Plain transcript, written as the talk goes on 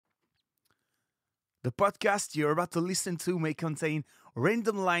The podcast you're about to listen to may contain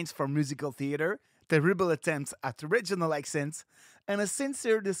random lines from musical theater, terrible attempts at regional accents, and a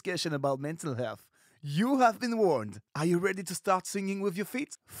sincere discussion about mental health. You have been warned. Are you ready to start singing with your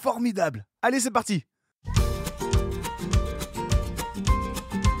feet? Formidable! Allez, c'est parti!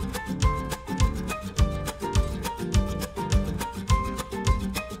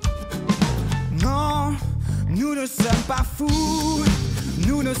 Non, nous ne sommes pas fous,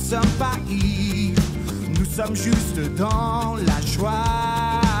 nous ne sommes pas ivres, nous sommes juste dans la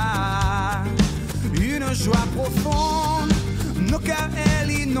joie. Une joie profonde, nos cœurs elle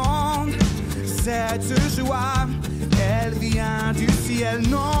inonde. Cette joie, elle vient du ciel.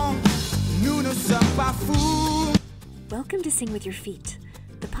 Non, nous ne sommes pas fous. Welcome to Sing With Your Feet,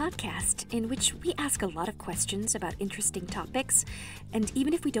 the podcast in which we ask a lot of questions about interesting topics, and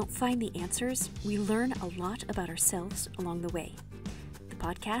even if we don't find the answers, we learn a lot about ourselves along the way. The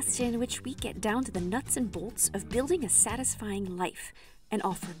podcast in which we get down to the nuts and bolts of building a satisfying life and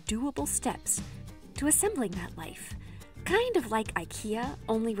offer doable steps to assembling that life, kind of like IKEA,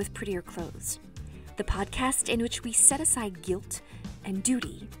 only with prettier clothes. The podcast in which we set aside guilt and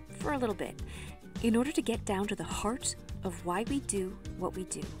duty for a little bit in order to get down to the heart of why we do what we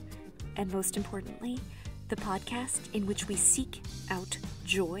do. And most importantly, the podcast in which we seek out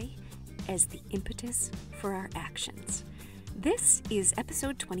joy as the impetus for our actions. This is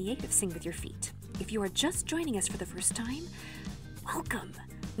episode 28 of Sing With Your Feet. If you are just joining us for the first time, welcome.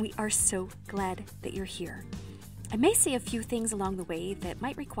 We are so glad that you're here. I may say a few things along the way that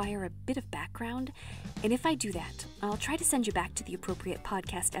might require a bit of background, and if I do that, I'll try to send you back to the appropriate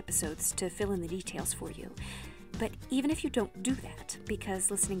podcast episodes to fill in the details for you. But even if you don't do that,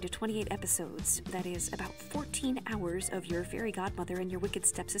 because listening to 28 episodes, that is about 14 hours of your fairy godmother and your wicked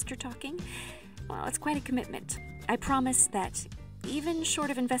stepsister talking, well, it's quite a commitment. I promise that even short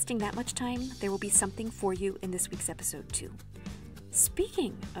of investing that much time, there will be something for you in this week's episode too.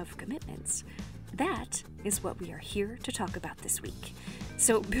 Speaking of commitments, that is what we are here to talk about this week.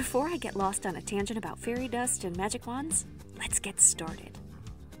 So before I get lost on a tangent about fairy dust and magic wands, let's get started.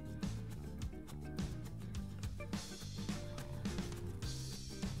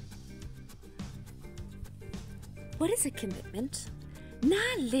 What is a commitment? Nah,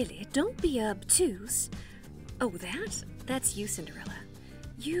 Lily, don't be obtuse. Oh, that's you, Cinderella.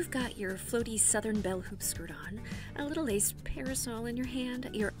 You've got your floaty southern bell hoop skirt on, a little lace parasol in your hand.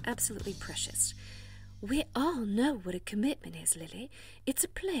 You're absolutely precious. We all know what a commitment is, Lily. It's a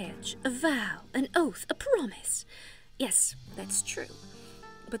pledge, a vow, an oath, a promise. Yes, that's true.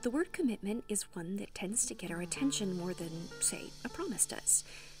 But the word commitment is one that tends to get our attention more than, say, a promise does.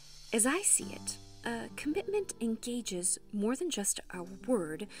 As I see it, a commitment engages more than just a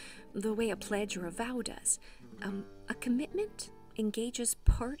word, the way a pledge or a vow does. A commitment engages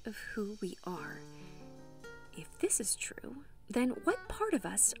part of who we are. If this is true, then what part of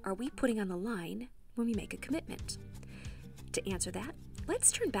us are we putting on the line when we make a commitment? To answer that,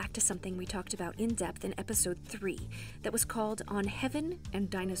 let's turn back to something we talked about in depth in episode 3 that was called On Heaven and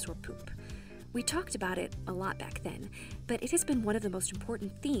Dinosaur Poop. We talked about it a lot back then, but it has been one of the most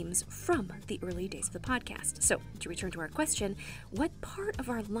important themes from the early days of the podcast. So, to return to our question, what part of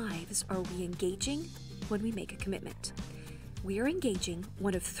our lives are we engaging when we make a commitment? We are engaging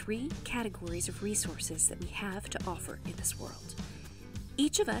one of 3 categories of resources that we have to offer in this world.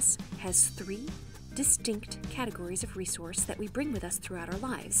 Each of us has 3 distinct categories of resource that we bring with us throughout our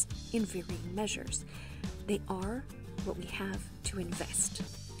lives in varying measures. They are what we have to invest.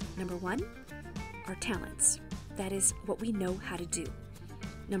 Number 1, our talents. That is what we know how to do.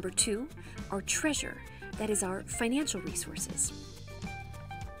 Number 2, our treasure. That is our financial resources.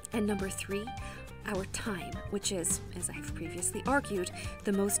 And number 3, our time, which is, as I've previously argued,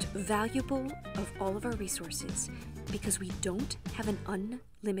 the most valuable of all of our resources because we don't have an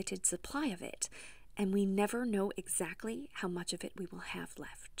unlimited supply of it, and we never know exactly how much of it we will have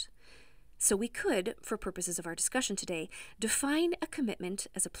left. So we could, for purposes of our discussion today, define a commitment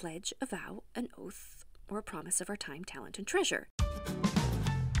as a pledge, a vow, an oath, or a promise of our time, talent, and treasure.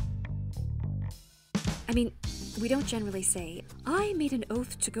 I mean, we don't generally say, I made an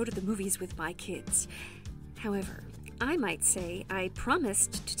oath to go to the movies with my kids. However, I might say, I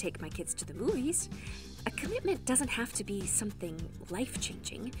promised to take my kids to the movies. A commitment doesn't have to be something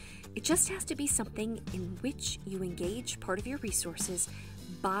life-changing. It just has to be something in which you engage part of your resources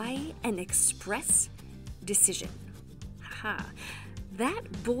by an express decision. Haha.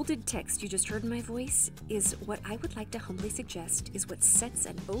 That bolded text you just heard in my voice is what I would like to humbly suggest is what sets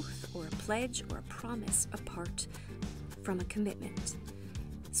an oath or a pledge or a promise apart from a commitment.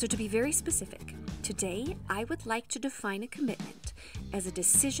 So to be very specific, today I would like to define a commitment as a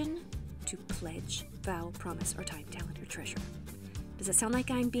decision to pledge vow, promise, or time, talent, or treasure. Does it sound like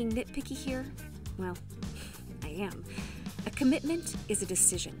I'm being nitpicky here? Well, I am. A commitment is a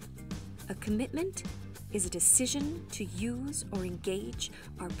decision. A commitment is a decision to use or engage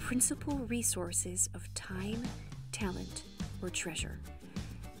our principal resources of time, talent, or treasure.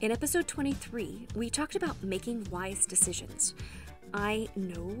 In episode 23, we talked about making wise decisions. I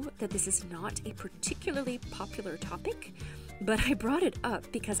know that this is not a particularly popular topic, but I brought it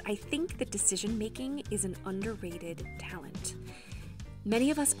up because I think that decision-making is an underrated talent.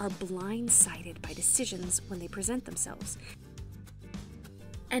 Many of us are blindsided by decisions when they present themselves.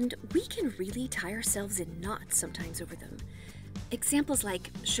 And we can really tie ourselves in knots sometimes over them. Examples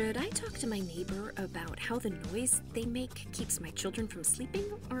like, should I talk to my neighbor about how the noise they make keeps my children from sleeping,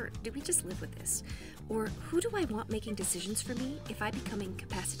 or do we just live with this? Or who do I want making decisions for me if I become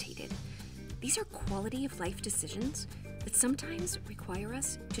incapacitated? These are quality of life decisions that sometimes require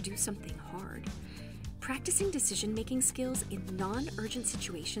us to do something hard. Practicing decision-making skills in non-urgent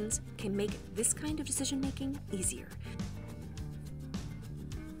situations can make this kind of decision-making easier.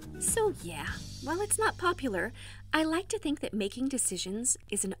 So yeah, while it's not popular, I like to think that making decisions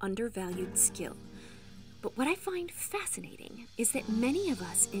is an undervalued skill. But what I find fascinating is that many of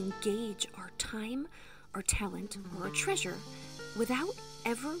us engage our time, our talent, or our treasure without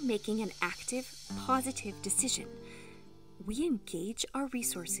ever making an active, positive decision. We engage our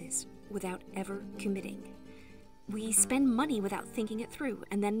resources without ever committing. We spend money without thinking it through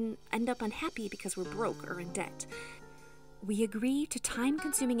and then end up unhappy because we're broke or in debt. We agree to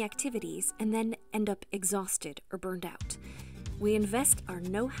time-consuming activities and then end up exhausted or burned out. We invest our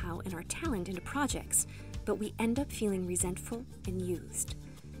know-how and our talent into projects, but we end up feeling resentful and used.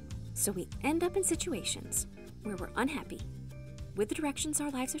 So we end up in situations where we're unhappy with the directions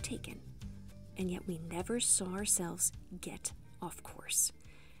our lives are taken, and yet we never saw ourselves get off course.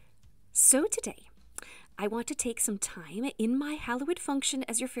 So today, I want to take some time in my hallowed function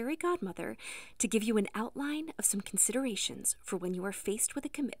as your fairy godmother to give you an outline of some considerations for when you are faced with a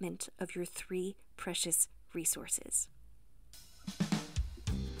commitment of your 3 precious resources.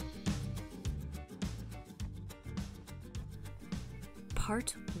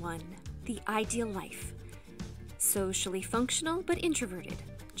 Part 1. The ideal life. Socially functional but introverted.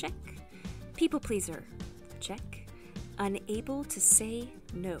 Check. People pleaser. Check. Unable to say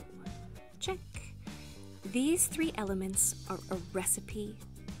no. Check. These 3 elements are a recipe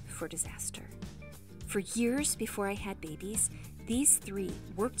for disaster. For years before I had babies, these 3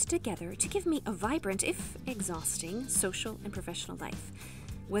 worked together to give me a vibrant, if exhausting, social and professional life.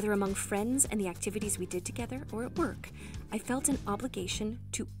 Whether among friends and the activities we did together or at work, I felt an obligation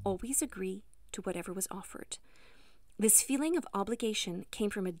to always agree to whatever was offered. This feeling of obligation came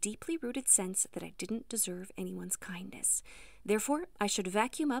from a deeply rooted sense that I didn't deserve anyone's kindness. Therefore, I should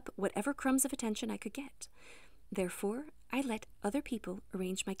vacuum up whatever crumbs of attention I could get. Therefore, I let other people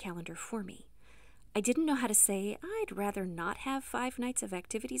arrange my calendar for me. I didn't know how to say, I'd rather not have 5 nights of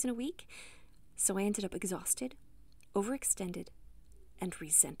activities in a week, so I ended up exhausted, overextended, and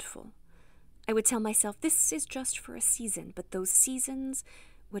resentful. I would tell myself this is just for a season, but those seasons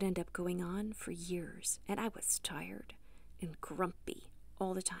would end up going on for years, and I was tired and grumpy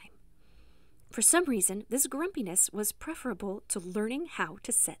all the time. For some reason, this grumpiness was preferable to learning how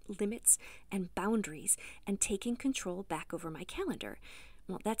to set limits and boundaries and taking control back over my calendar.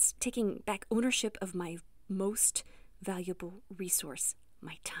 Well, that's taking back ownership of my most valuable resource,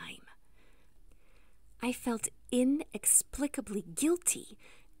 my time. I felt inexplicably guilty,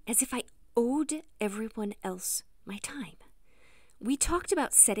 as if I owed everyone else my time. We talked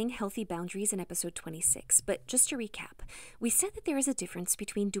about setting healthy boundaries in episode 26, but just to recap, we said that there is a difference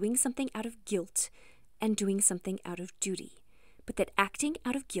between doing something out of guilt and doing something out of duty, but that acting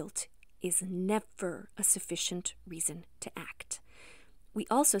out of guilt is never a sufficient reason to act. We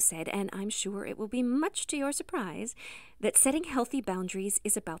also said, and I'm sure it will be much to your surprise, that setting healthy boundaries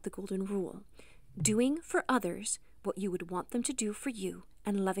is about the golden rule, doing for others what you would want them to do for you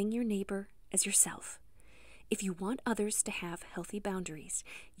and loving your neighbor as yourself. If you want others to have healthy boundaries,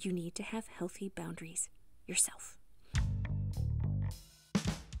 you need to have healthy boundaries yourself.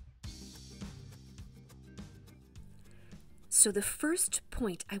 So the first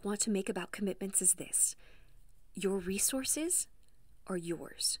point I want to make about commitments is this. Your resources are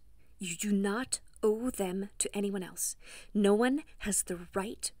yours. You do not owe them to anyone else. No one has the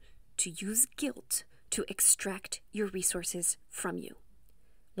right to use guilt to extract your resources from you.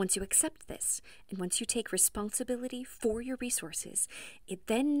 Once you accept this, and once you take responsibility for your resources, it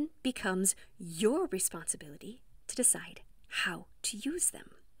then becomes your responsibility to decide how to use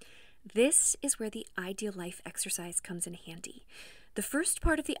them. This is where the ideal life exercise comes in handy. The first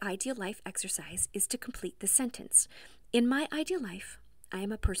part of the ideal life exercise is to complete the sentence. In my ideal life, I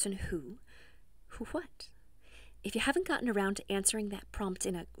am a person who what? If you haven't gotten around to answering that prompt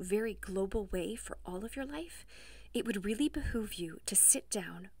in a very global way for all of your life, it would really behoove you to sit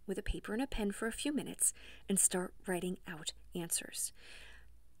down with a paper and a pen for a few minutes and start writing out answers.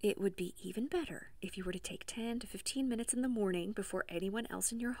 It would be even better if you were to take 10 to 15 minutes in the morning before anyone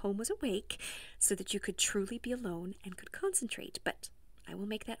else in your home was awake so that you could truly be alone and could concentrate, but I will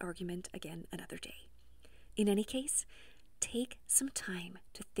make that argument again another day. In any case, take some time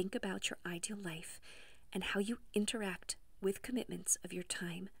to think about your ideal life and how you interact with commitments of your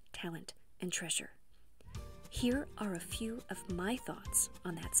time, talent, and treasure. Here are a few of my thoughts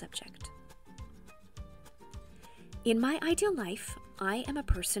on that subject. In my ideal life, I am a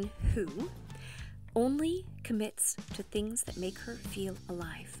person who only commits to things that make her feel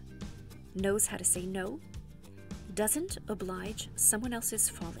alive, knows how to say no, doesn't oblige someone else's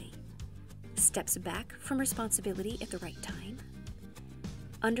folly, steps back from responsibility at the right time,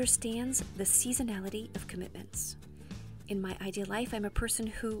 understands the seasonality of commitments. In my ideal life, I'm a person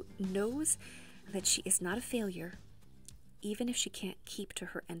who knows that she is not a failure, even if she can't keep to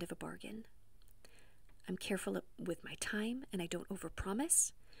her end of a bargain. I'm careful with my time, and I don't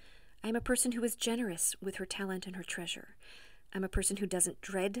overpromise. I'm a person who is generous with her talent and her treasure. I'm a person who doesn't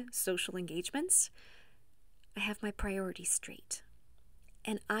dread social engagements. I have my priorities straight.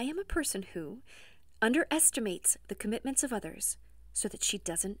 And I am a person who underestimates the commitments of others so that she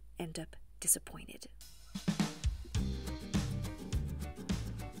doesn't end up disappointed.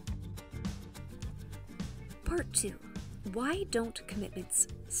 Part 2. Why don't commitments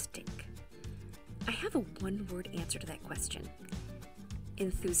stick? I have a one-word answer to that question.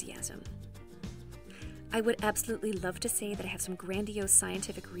 Enthusiasm. I would absolutely love to say that I have some grandiose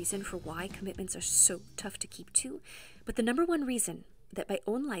scientific reason for why commitments are so tough to keep to, but the number one reason that my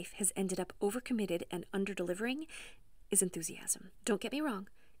own life has ended up overcommitted and under-delivering is enthusiasm. Don't get me wrong.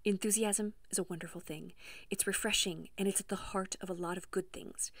 Enthusiasm is a wonderful thing. It's refreshing, and it's at the heart of a lot of good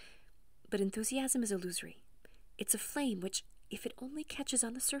things. But enthusiasm is illusory. It's a flame which, if it only catches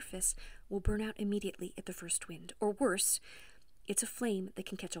on the surface, will burn out immediately at the first wind. Or worse, it's a flame that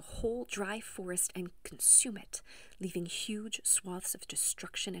can catch a whole dry forest and consume it, leaving huge swaths of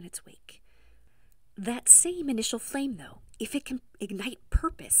destruction in its wake. That same initial flame, though, if it can ignite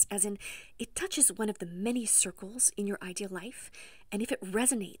purpose, as in it touches one of the many circles in your ideal life, and if it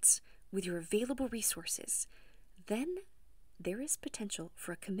resonates with your available resources, then there is potential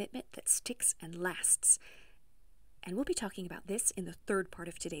for a commitment that sticks and lasts. And we'll be talking about this in the third part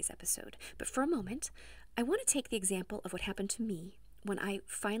of today's episode. But for a moment, I want to take the example of what happened to me when I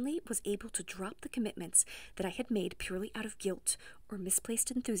finally was able to drop the commitments that I had made purely out of guilt or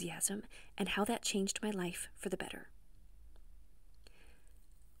misplaced enthusiasm, and how that changed my life for the better.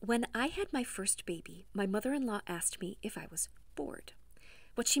 When I had my first baby, my mother-in-law asked me if I was bored.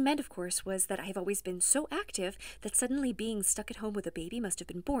 What she meant, of course, was that I have always been so active that suddenly being stuck at home with a baby must have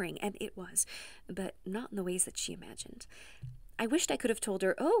been boring, and it was, but not in the ways that she imagined. I wished I could have told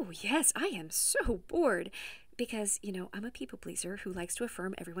her, "Oh, yes, I am so bored," because, I'm a people pleaser who likes to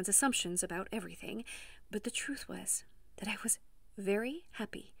affirm everyone's assumptions about everything, but the truth was that I was very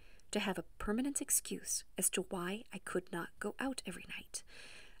happy to have a permanent excuse as to why I could not go out every night.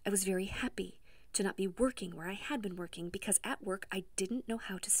 I was very happy to not be working where I had been working, because at work I didn't know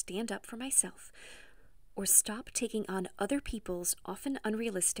how to stand up for myself or stop taking on other people's often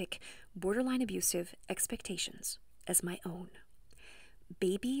unrealistic, borderline abusive expectations as my own.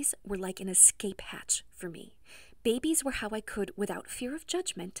 Babies were like an escape hatch for me. Babies were how I could, without fear of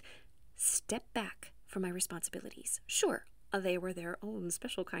judgment, step back from my responsibilities. Sure, they were their own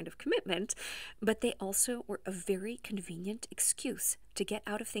special kind of commitment, but they also were a very convenient excuse to get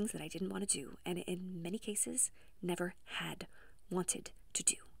out of things that I didn't want to do, and in many cases, never had wanted to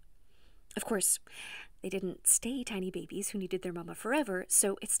do. Of course, they didn't stay tiny babies who needed their mama forever,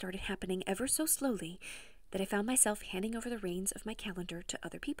 so it started happening ever so slowly that I found myself handing over the reins of my calendar to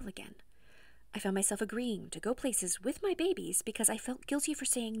other people again. I found myself agreeing to go places with my babies because I felt guilty for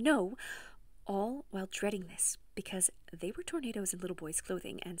saying no, all while dreading this, because they were tornadoes in little boys'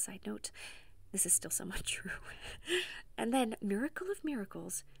 clothing, and side note, this is still somewhat true. And then, miracle of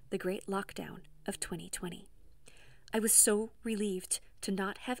miracles, the great lockdown of 2020. I was so relieved to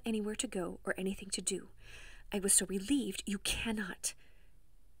not have anywhere to go or anything to do. I was so relieved you cannot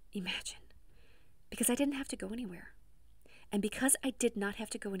imagine, because I didn't have to go anywhere. And because I did not have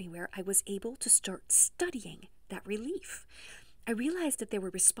to go anywhere, I was able to start studying that relief. I realized that there were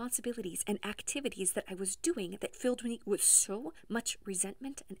responsibilities and activities that I was doing that filled me with so much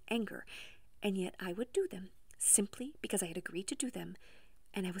resentment and anger, and yet I would do them simply because I had agreed to do them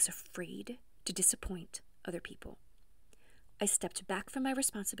and I was afraid to disappoint other people. I stepped back from my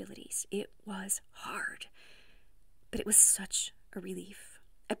responsibilities. It was hard, but it was such a relief.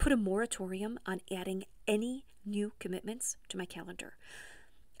 I put a moratorium on adding any new commitments to my calendar.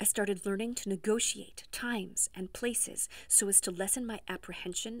 I started learning to negotiate times and places so as to lessen my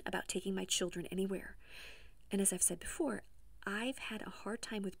apprehension about taking my children anywhere. And as I've said before, I've had a hard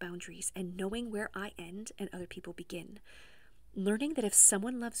time with boundaries and knowing where I end and other people begin. Learning that if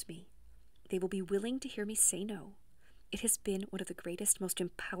someone loves me, they will be willing to hear me say no. It has been one of the greatest, most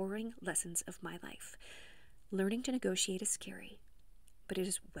empowering lessons of my life. Learning to negotiate is scary, but it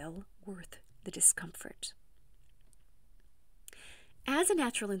is well worth the discomfort. As a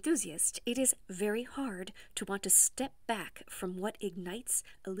natural enthusiast, it is very hard to want to step back from what ignites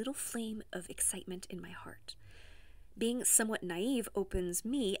a little flame of excitement in my heart. Being somewhat naive opens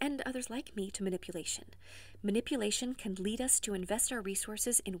me and others like me to manipulation. Manipulation can lead us to invest our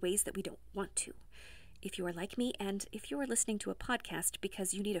resources in ways that we don't want to. If you are like me, and if you are listening to a podcast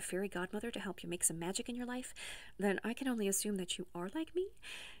because you need a fairy godmother to help you make some magic in your life, then I can only assume that you are like me.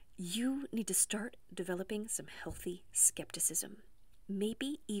 You need to start developing some healthy skepticism.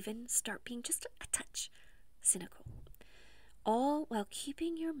 Maybe even start being just a touch cynical. All while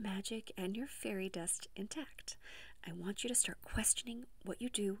keeping your magic and your fairy dust intact. I want you to start questioning what you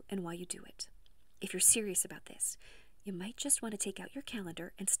do and why you do it. If you're serious about this, you might just want to take out your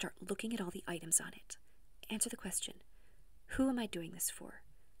calendar and start looking at all the items on it. Answer the question, who am I doing this for?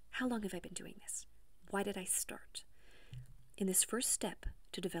 How long have I been doing this? Why did I start? In this first step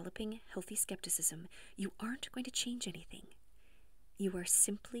to developing healthy skepticism, you aren't going to change anything. You are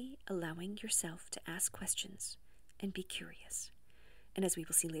simply allowing yourself to ask questions and be curious. And as we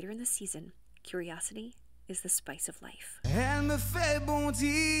will see later in the season, curiosity is the spice of life. Elle me fait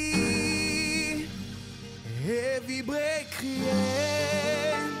bondir et vibrer,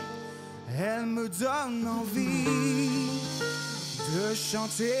 crier. Elle me donne envie de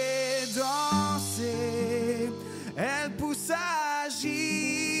chanter, danser. Elle pousse à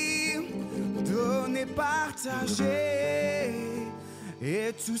agir, donner, partager.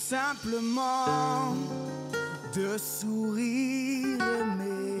 Et tout simplement de sourire,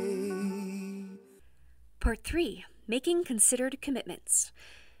 aimer. Part 3, making considered commitments.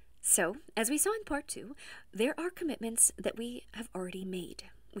 So, as we saw in Part 2, there are commitments that we have already made.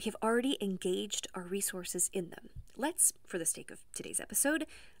 We have already engaged our resources in them. Let's, for the sake of today's episode,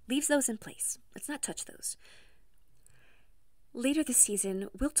 leave those in place. Let's not touch those. Later this season,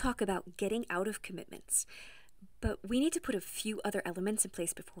 we'll talk about getting out of commitments, but we need to put a few other elements in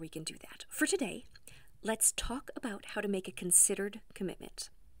place before we can do that. For today, let's talk about how to make a considered commitment.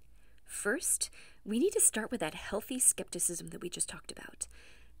 First, we need to start with that healthy skepticism that we just talked about.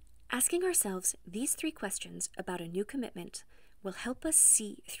 Asking ourselves these 3 questions about a new commitment will help us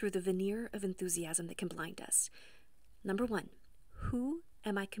see through the veneer of enthusiasm that can blind us. Number 1, who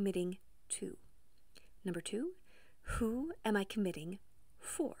am I committing to? Number 2, who am I committing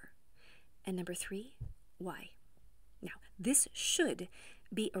for? And number 3, why? Now, this should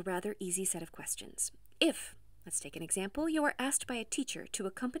be a rather easy set of questions. If, let's take an example, you are asked by a teacher to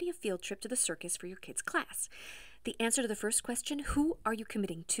accompany a field trip to the circus for your kid's class. The answer to the first question, who are you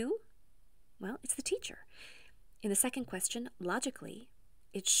committing to? Well, it's the teacher. In the second question, logically,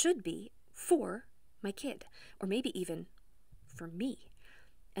 it should be for my kid, or maybe even for me.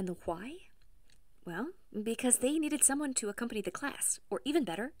 And the why? Well, because they needed someone to accompany the class, or even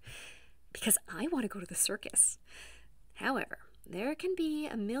better, because I want to go to the circus. However, there can be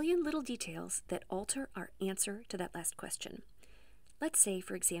a million little details that alter our answer to that last question. Let's say,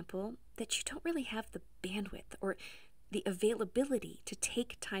 for example, that you don't really have the bandwidth or the availability to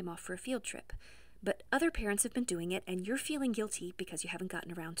take time off for a field trip, but other parents have been doing it and you're feeling guilty because you haven't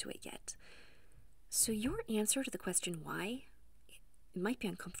gotten around to it yet. So your answer to the question why, it might be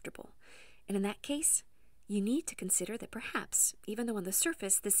uncomfortable. And in that case, you need to consider that perhaps, even though on the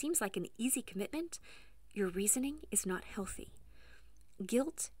surface this seems like an easy commitment, your reasoning is not healthy.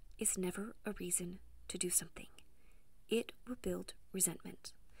 Guilt is never a reason to do something. It will build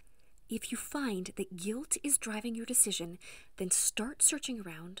resentment. If you find that guilt is driving your decision, then start searching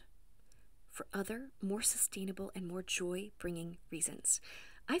around for other, more sustainable and more joy-bringing reasons.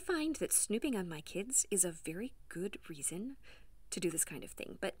 I find that snooping on my kids is a very good reason to do this kind of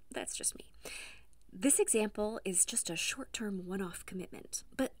thing, but that's just me. This example is just a short-term one-off commitment,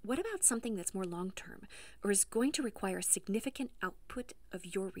 but what about something that's more long-term or is going to require a significant output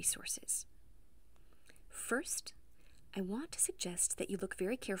of your resources? First, I want to suggest that you look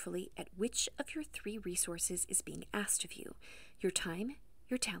very carefully at which of your 3 resources is being asked of you: your time,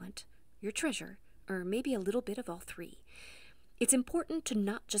 your talent, your treasure, or maybe a little bit of all three. It's important to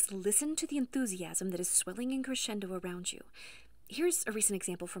not just listen to the enthusiasm that is swelling in crescendo around you. Here's a recent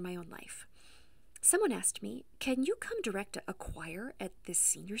example from my own life. Someone asked me, "Can you come direct a choir at this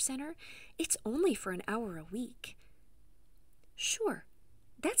senior center? It's only for an hour a week." Sure,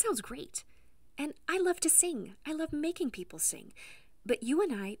 that sounds great. And I love to sing. I love making people sing. But you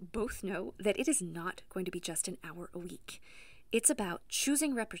and I both know that it is not going to be just an hour a week. It's about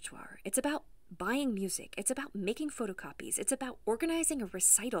choosing repertoire. It's about buying music. It's about making photocopies. It's about organizing a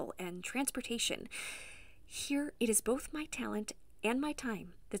recital and transportation. Here, it is both my talent and my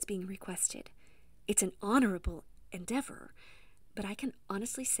time that's being requested. It's an honorable endeavor, but I can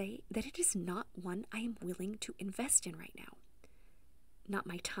honestly say that it is not one I am willing to invest in right now. Not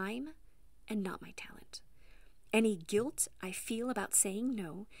my time and not my talent. Any guilt I feel about saying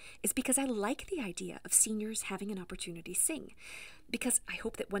no is because I like the idea of seniors having an opportunity to sing, because I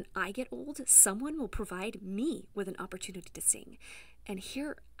hope that when I get old, someone will provide me with an opportunity to sing. And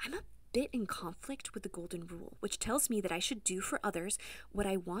here, I'm a bit in conflict with the golden rule, which tells me that I should do for others what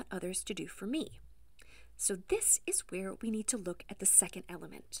I want others to do for me. So this is where we need to look at the second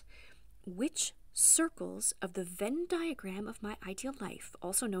element. Which circles of the Venn diagram of my ideal life,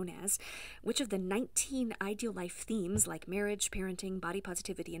 also known as which of the 19 ideal life themes like marriage, parenting, body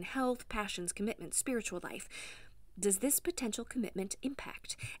positivity and health, passions, commitment, spiritual life, does this potential commitment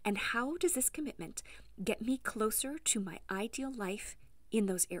impact? And how does this commitment get me closer to my ideal life in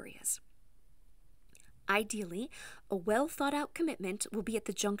those areas? Ideally, a well thought out commitment will be at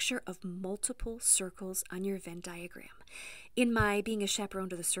the juncture of multiple circles on your Venn diagram. In my being a chaperone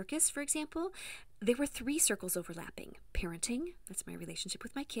to the circus, for example, there were 3 circles overlapping. Parenting, that's my relationship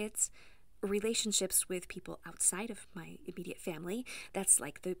with my kids. Relationships with people outside of my immediate family, that's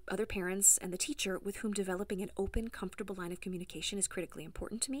like the other parents and the teacher with whom developing an open, comfortable line of communication is critically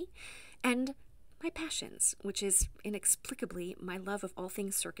important to me. And my passions, which is inexplicably my love of all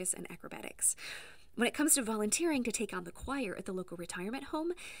things circus and acrobatics. When it comes to volunteering to take on the choir at the local retirement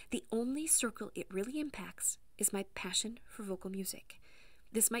home, the only circle it really impacts is my passion for vocal music.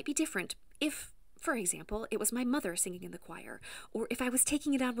 This might be different if, for example, it was my mother singing in the choir, or if I was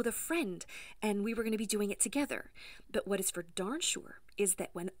taking it on with a friend and we were going to be doing it together. But what is for darn sure is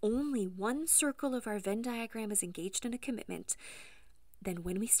that when only one circle of our Venn diagram is engaged in a commitment, then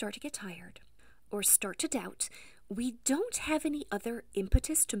when we start to get tired or start to doubt, we don't have any other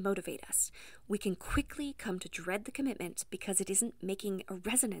impetus to motivate us. We can quickly come to dread the commitment because it isn't making a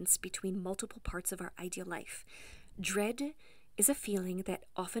resonance between multiple parts of our ideal life. Dread is a feeling that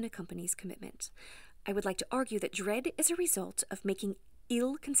often accompanies commitment. I would like to argue that dread is a result of making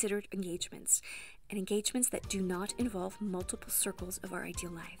ill-considered engagements, and engagements that do not involve multiple circles of our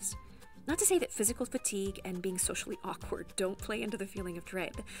ideal lives. Not to say that physical fatigue and being socially awkward don't play into the feeling of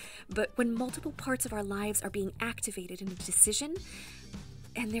dread, but when multiple parts of our lives are being activated in a decision,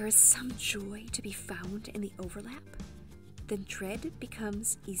 and there is some joy to be found in the overlap, then dread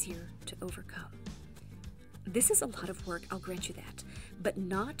becomes easier to overcome. This is a lot of work, I'll grant you that, but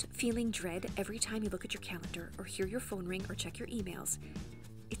not feeling dread every time you look at your calendar or hear your phone ring or check your emails,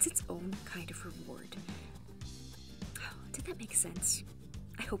 it's its own kind of reward. Oh, did that make sense?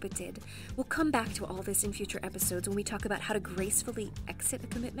 I hope it did. We'll come back to all this in future episodes when we talk about how to gracefully exit a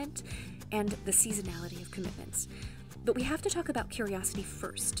commitment and the seasonality of commitments. But we have to talk about curiosity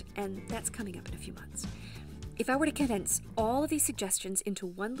first, and that's coming up in a few months. If I were to condense all of these suggestions into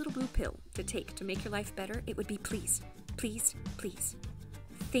one little blue pill to take to make your life better, it would be please, please, please.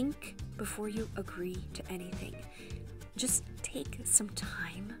 Think before you agree to anything. Just take some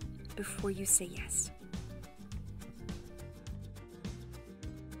time before you say yes.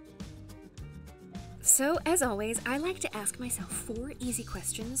 So, as always, I like to ask myself 4 easy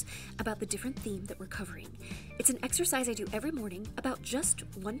questions about the different theme that we're covering. It's an exercise I do every morning about just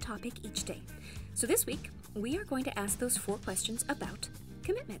one topic each day. So this week, we are going to ask those 4 questions about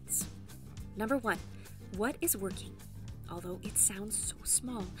commitments. Number 1, what is working? Although it sounds so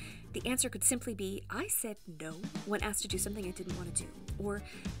small, the answer could simply be, I said no when asked to do something I didn't want to do. Or,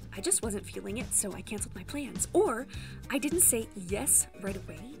 I just wasn't feeling it, so I canceled my plans. Or, I didn't say yes right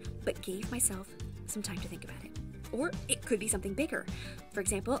away, but gave myself some time to think about it. Or it could be something bigger. For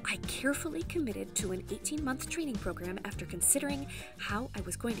example, I carefully committed to an 18-month training program after considering how I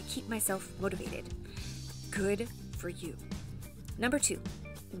was going to keep myself motivated. Good for you. Number 2,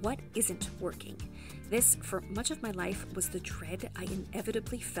 what isn't working? This, for much of my life, was the dread I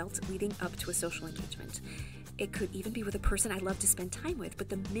inevitably felt leading up to a social engagement. It could even be with a person I love to spend time with, but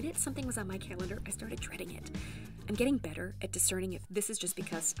the minute something was on my calendar, I started dreading it. I'm getting better at discerning if this is just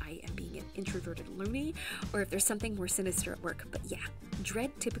because I am being an introverted loony or if there's something more sinister at work. But yeah,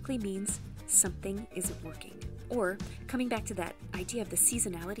 dread typically means something isn't working. Or, coming back to that idea of the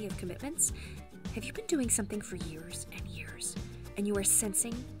seasonality of commitments, have you been doing something for years and years, and you are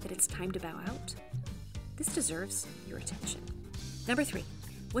sensing that it's time to bow out? This deserves your attention. Number 3,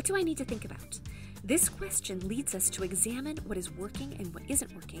 what do I need to think about? This question leads us to examine what is working and what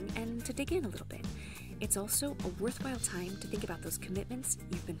isn't working and to dig in a little bit. It's also a worthwhile time to think about those commitments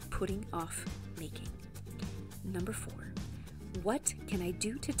you've been putting off making. Number 4, what can I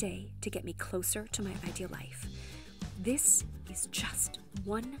do today to get me closer to my ideal life? This is just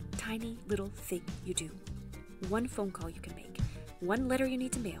one tiny little thing you do. One phone call you can make, one letter you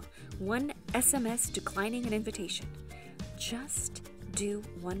need to mail, one SMS declining an invitation. Just do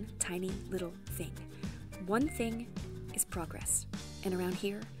one tiny little thing. One thing is progress. And around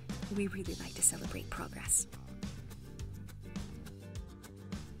here, we really like to celebrate progress.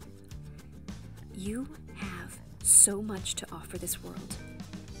 You have so much to offer this world.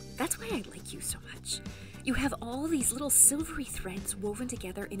 That's why I like you so much. You have all these little silvery threads woven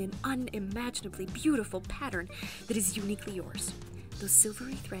together in an unimaginably beautiful pattern that is uniquely yours. Those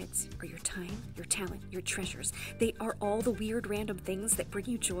silvery threads are your time, your talent, your treasures. They are all the weird random things that bring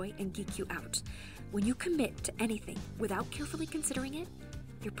you joy and geek you out. When you commit to anything without carefully considering it,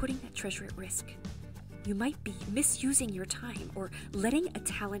 you're putting that treasure at risk. You might be misusing your time or letting a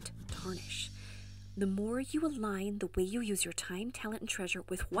talent tarnish. The more you align the way you use your time, talent, and treasure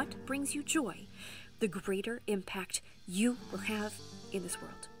with what brings you joy, the greater impact you will have in this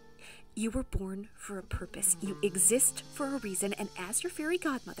world. You were born for a purpose. You exist for a reason, and as your fairy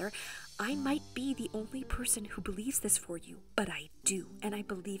godmother, I might be the only person who believes this for you, but I do, and I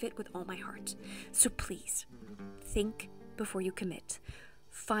believe it with all my heart. So please, think before you commit.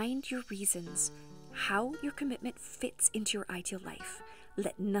 Find your reasons, how your commitment fits into your ideal life.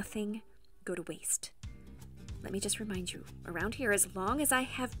 Let nothing go to waste. Let me just remind you, around here, as long as I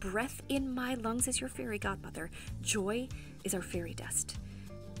have breath in my lungs as your fairy godmother, joy is our fairy dust.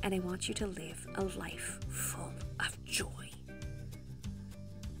 And I want you to live a life full of joy.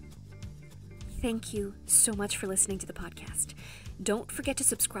 Thank you so much for listening to the podcast. Don't forget to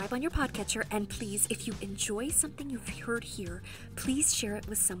subscribe on your podcatcher, and please, if you enjoy something you've heard here, please share it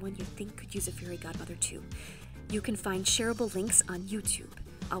with someone you think could use a fairy godmother too. You can find shareable links on YouTube.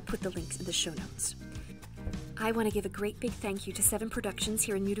 I'll put the links in the show notes. I want to give a great big thank you to 7 Productions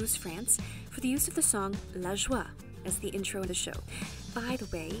here in Mulhouse, France, for the use of the song La Joie as the intro of the show. By the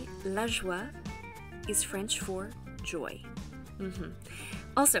way, La Joie is French for joy.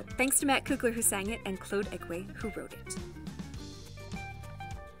 Also, thanks to Matt Kugler who sang it and Claude Egwe who wrote it.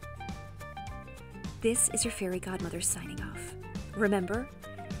 This is your fairy godmother signing off. Remember,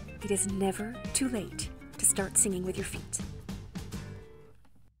 it is never too late to start singing with your feet.